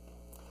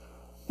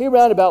 He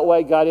roundabout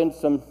way got into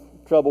some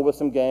trouble with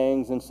some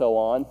gangs and so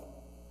on,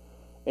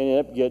 and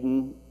ended up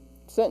getting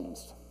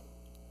sentenced.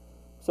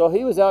 So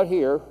he was out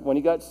here when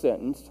he got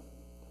sentenced,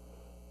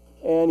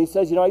 and he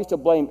says, I used to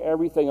blame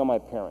everything on my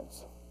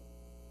parents.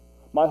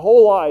 My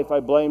whole life, I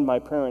blamed my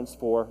parents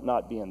for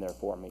not being there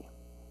for me.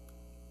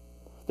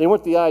 They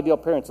weren't the ideal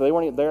parents, so they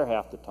weren't there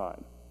half the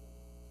time.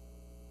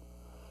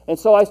 And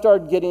so I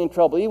started getting in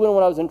trouble, even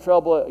when I was in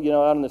trouble,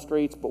 out in the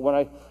streets. But when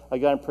I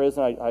got in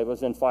prison, I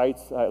was in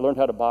fights. I learned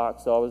how to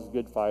box, so I was a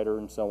good fighter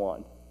and so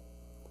on.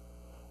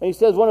 And he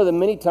says one of the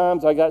many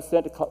times I got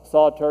sent to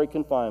solitary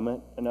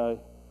confinement, and I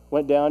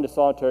went down to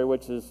solitary,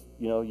 which is,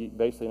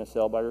 basically in a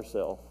cell by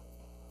yourself.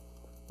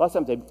 A lot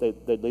of times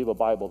they'd leave a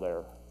Bible there.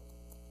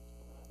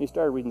 And he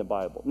started reading the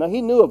Bible. Now,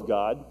 he knew of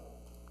God.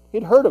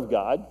 He'd heard of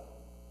God.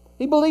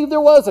 He believed there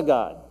was a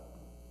God.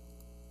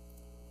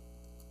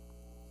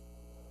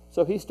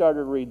 So he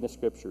started reading the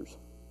Scriptures.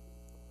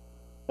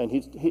 And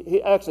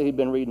he'd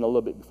been reading a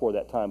little bit before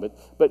that time.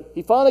 But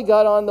he finally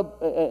got on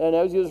and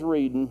as he was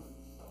reading,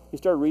 he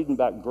started reading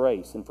about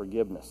grace and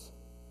forgiveness.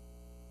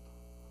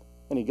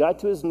 And he got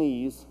to his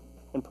knees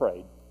and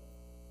prayed.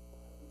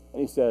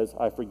 And he says,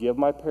 I forgive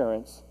my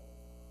parents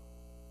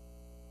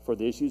for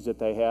the issues that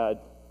they had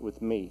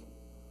with me.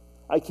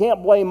 I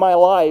can't blame my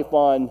life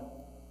on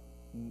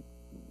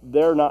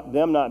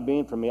them not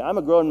being for me. I'm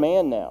a grown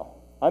man now.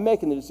 I'm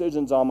making the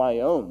decisions on my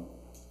own.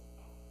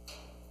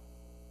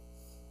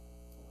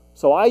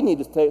 So I need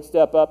to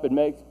step up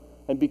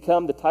and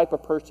become the type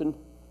of person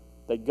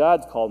that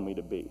God's called me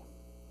to be.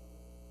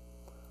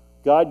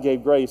 God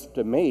gave grace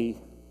to me.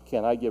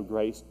 Can I give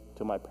grace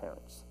to my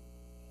parents?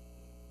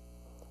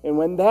 And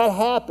when that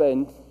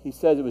happened, he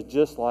says it was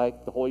just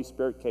like the Holy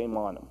Spirit came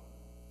on him.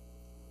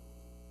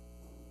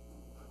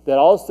 That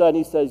all of a sudden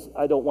he says,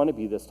 I don't want to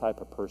be this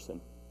type of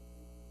person.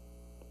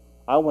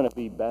 I want to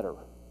be better.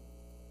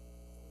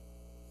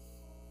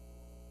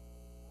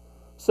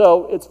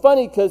 So it's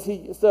funny because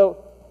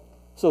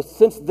so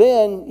since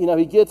then,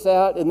 he gets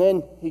out and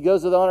then he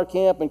goes to the honor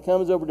camp and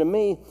comes over to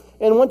me.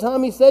 And one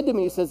time he said to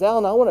me, he says,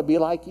 Alan, I want to be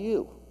like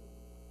you.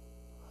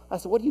 I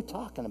said, what are you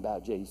talking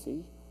about,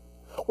 JC?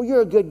 Well,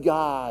 you're a good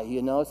guy,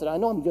 I said, I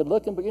know I'm good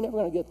looking, but you're never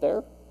going to get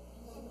there.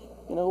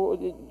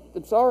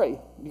 I'm sorry.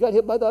 You got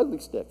hit by the ugly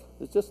stick.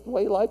 It's just the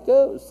way life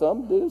goes.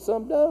 Some do,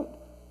 some don't.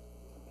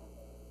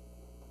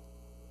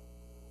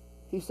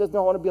 He says, no,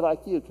 I want to be like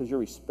you because you're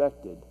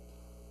respected.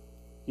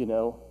 You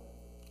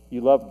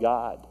love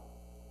God.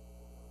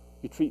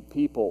 You treat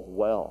people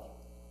well.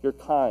 You're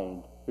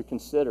kind. You're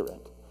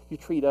considerate. You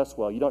treat us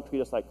well. You don't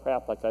treat us like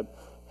crap like I've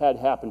had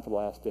happen for the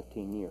last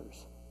 15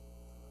 years.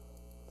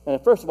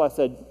 And first of all, I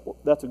said, well,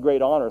 that's a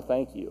great honor,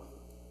 thank you.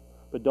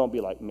 But don't be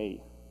like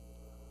me.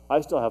 I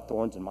still have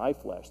thorns in my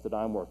flesh that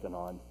I'm working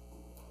on.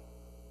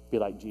 Be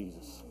like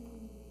Jesus.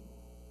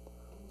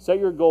 Set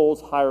your goals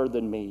higher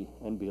than me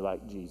and be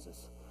like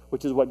Jesus,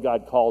 which is what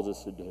God calls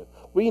us to do.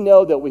 We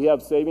know that we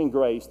have saving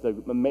grace,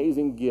 the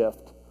amazing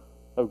gift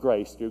of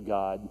grace through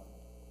God,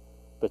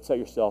 but set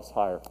yourselves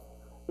higher.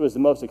 It was the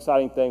most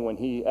exciting thing when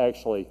he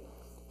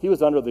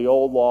was under the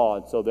old law,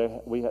 and so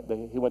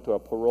he went to a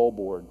parole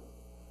board,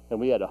 and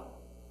we had a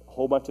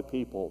whole bunch of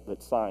people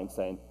that signed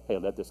saying, hey,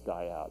 let this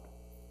guy out.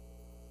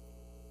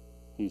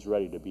 He's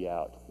ready to be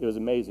out. It was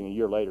amazing. A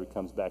year later, he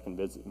comes back and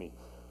visits me.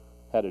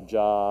 Had a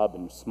job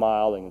and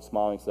smiling. He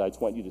said, I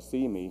just want you to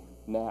see me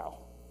now.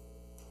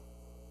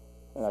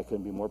 And I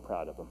couldn't be more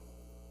proud of him.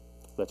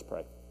 Let's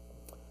pray.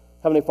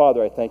 Heavenly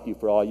Father, I thank you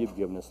for all you've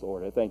given us,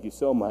 Lord. I thank you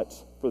so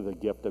much for the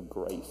gift of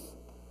grace.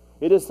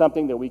 It is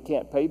something that we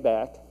can't pay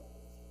back.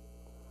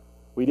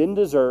 We didn't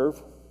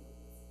deserve,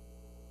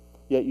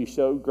 yet you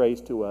showed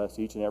grace to us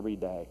each and every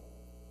day.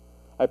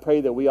 I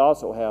pray that we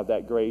also have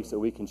that grace that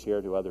we can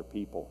share to other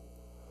people,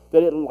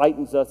 that it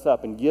lightens us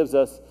up and gives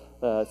us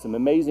some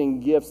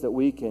amazing gifts that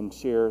we can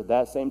share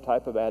that same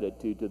type of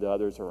attitude to the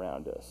others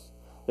around us,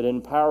 that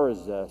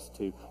empowers us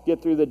to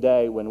get through the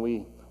day when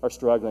we are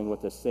struggling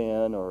with a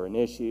sin or an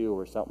issue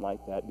or something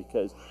like that,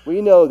 because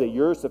we know that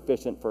you're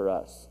sufficient for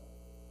us.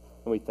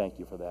 And we thank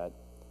you for that.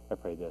 I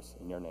pray this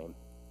in your name.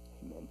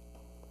 Amen.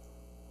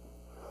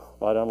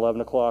 Right on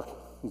 11 o'clock,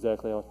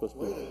 exactly how I'm supposed to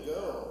be. Way to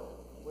go.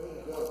 Way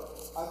to go.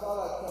 I thought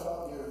I'd come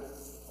up here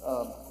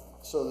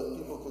so that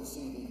people could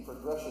see the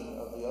progression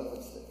of the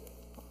ugly stick.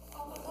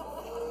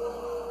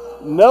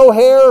 No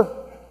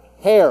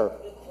hair.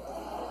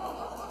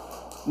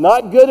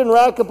 Not good in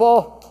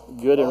racquetball,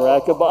 good in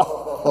racquetball.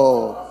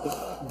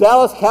 Oh.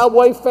 Dallas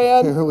Cowboy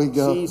fan, Here we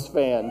go. Chiefs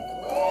fan.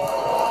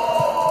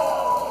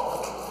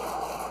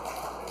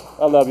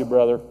 I love you,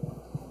 brother.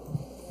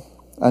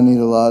 I need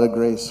a lot of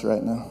grace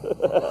right now.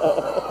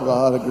 A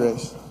lot of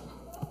grace.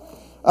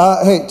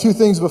 Hey, two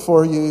things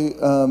before you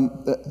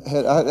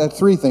head. I had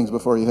three things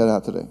before you head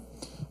out today.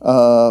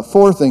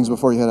 Four things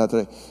before you head out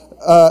today.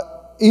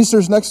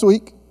 Easter's next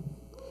week,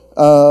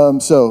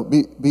 so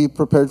be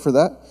prepared for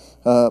that.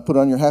 Put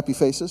on your happy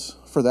faces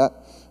for that.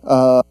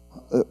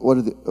 What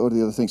are the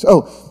other things?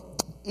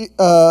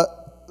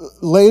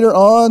 Later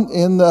on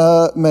in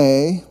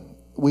May,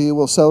 we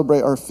will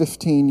celebrate our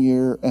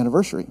 15-year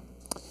anniversary.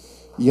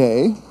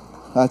 Yay,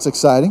 that's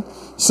exciting.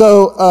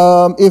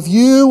 So if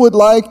you would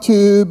like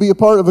to be a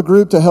part of a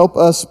group to help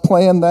us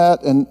plan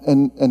that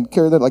and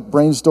carry that, like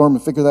brainstorm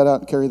and figure that out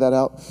and carry that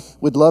out,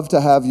 we'd love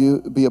to have you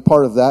be a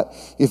part of that.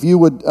 If you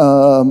would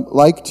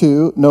like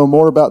to know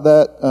more about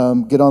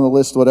that, get on the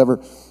list, whatever.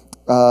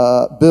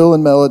 Bill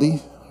and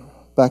Melody,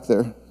 back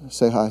there,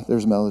 say hi.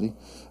 There's Melody.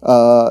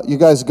 You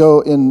guys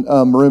go in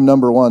room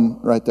number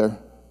 1 right there.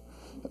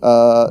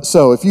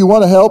 So if you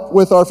want to help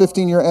with our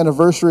 15-year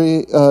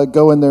anniversary,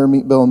 go in there,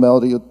 meet Bill and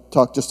Melody. You'll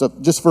talk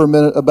just for a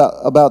minute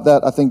about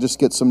that. I think just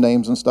get some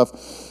names and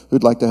stuff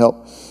who'd like to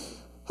help.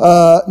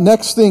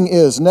 Next thing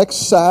is,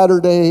 next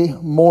Saturday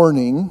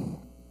morning,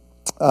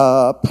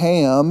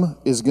 Pam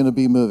is going to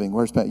be moving.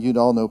 Where's Pam? You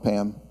all know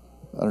Pam.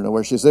 I don't know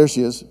where she is. There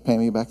she is.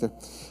 Pam, you back there.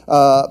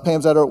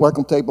 Pam's at our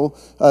welcome table.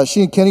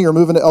 She and Kenny are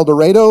moving to El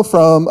Dorado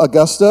from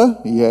Augusta.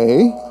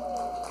 Yay.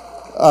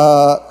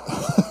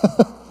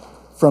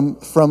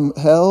 From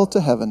hell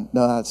to heaven.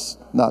 No, that's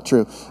not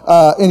true.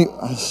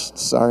 Anyway,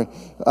 sorry.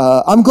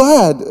 I'm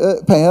glad,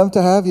 Pam,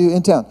 to have you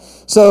in town.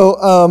 So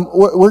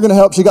we're going to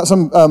help. She got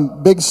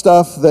some big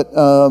stuff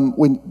that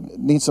we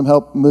need some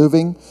help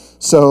moving.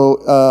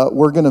 So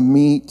we're going to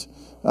meet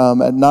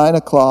at 9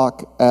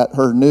 o'clock at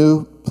her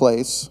new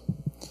place.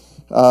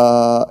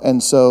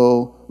 And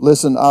so,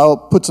 listen, I'll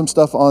put some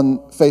stuff on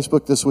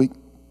Facebook this week.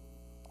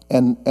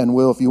 And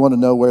Will, if you want to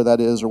know where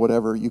that is or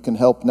whatever, you can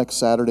help next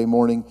Saturday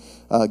morning.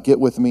 Get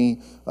with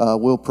me.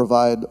 We'll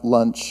provide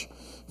lunch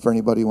for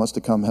anybody who wants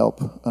to come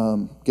help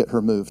get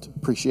her moved.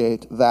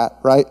 Appreciate that,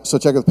 right? So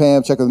check with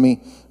Pam, check with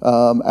me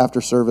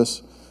after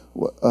service.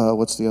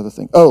 What's the other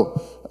thing?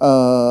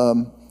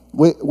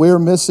 We're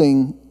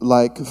missing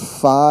like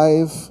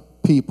 5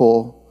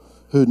 people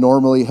who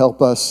normally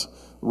help us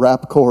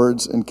wrap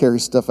cords and carry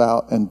stuff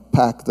out and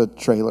pack the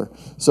trailer.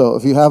 So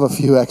if you have a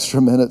few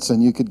extra minutes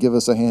and you could give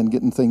us a hand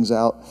getting things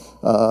out,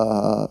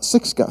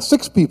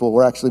 6 people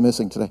we're actually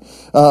missing today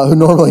who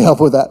normally help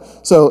with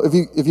that. So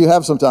if you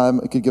have some time,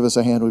 you could give us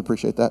a hand. We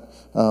appreciate that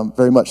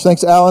very much.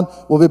 Thanks, Alan.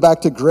 We'll be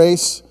back to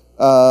Grace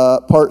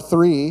part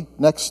 3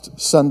 next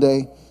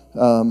Sunday,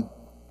 and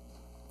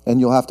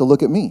you'll have to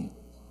look at me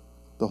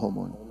the whole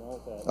morning.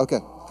 Okay.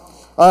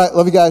 All right.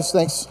 Love you guys.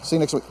 Thanks. See you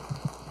next week.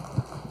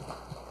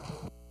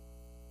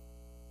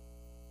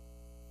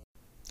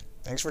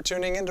 Thanks for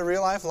tuning in to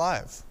Real Life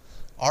Live.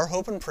 Our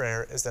hope and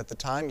prayer is that the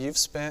time you've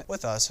spent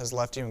with us has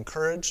left you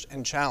encouraged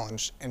and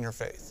challenged in your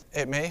faith.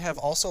 It may have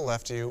also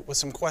left you with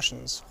some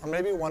questions, or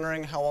maybe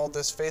wondering how all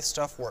this faith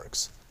stuff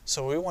works.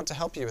 So we want to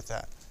help you with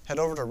that. Head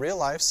over to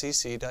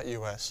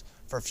reallifecc.us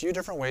for a few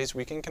different ways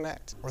we can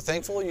connect. We're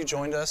thankful you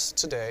joined us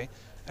today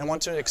and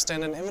want to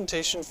extend an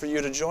invitation for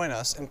you to join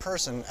us in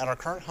person at our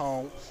current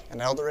home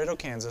in El Dorado,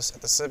 Kansas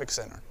at the Civic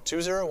Center,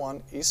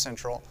 201 East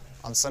Central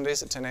on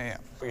Sundays at 10 a.m.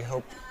 We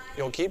hope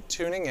you'll keep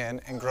tuning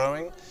in and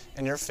growing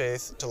in your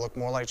faith to look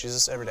more like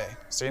Jesus every day.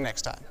 See you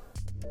next time.